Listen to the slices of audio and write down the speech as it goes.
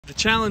The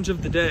challenge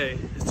of the day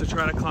is to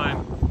try to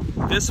climb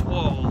this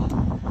wall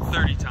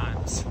 30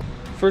 times.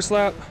 First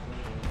lap,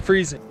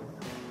 freezing.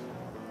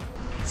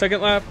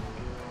 Second lap,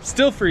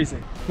 still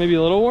freezing. Maybe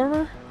a little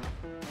warmer?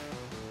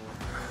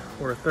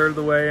 We're a third of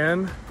the way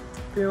in.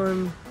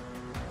 Feeling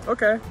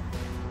okay.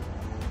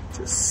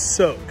 Just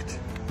soaked.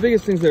 The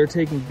biggest things that are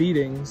taking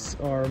beatings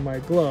are my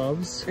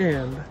gloves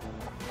and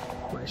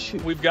my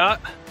shoes. We've got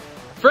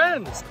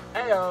friends.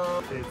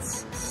 Heyo.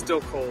 It's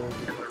still cold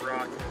and the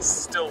rock is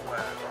still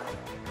wet.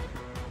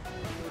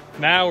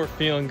 Now we're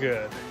feeling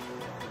good.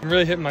 I'm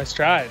really hitting my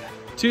stride.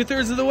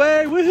 2/3 of the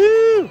way,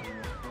 woohoo!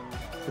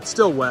 It's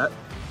still wet.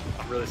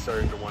 I'm really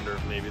starting to wonder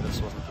if maybe this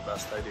wasn't the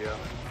best idea.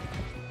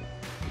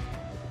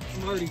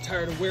 I'm already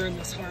tired of wearing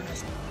this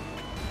harness.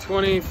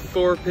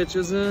 24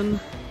 pitches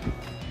in.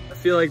 I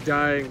feel like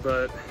dying,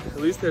 but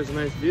at least there's a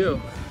nice view.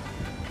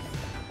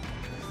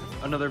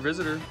 Another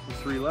visitor with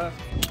 3 left.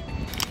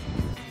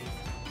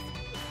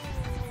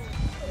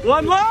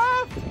 One left!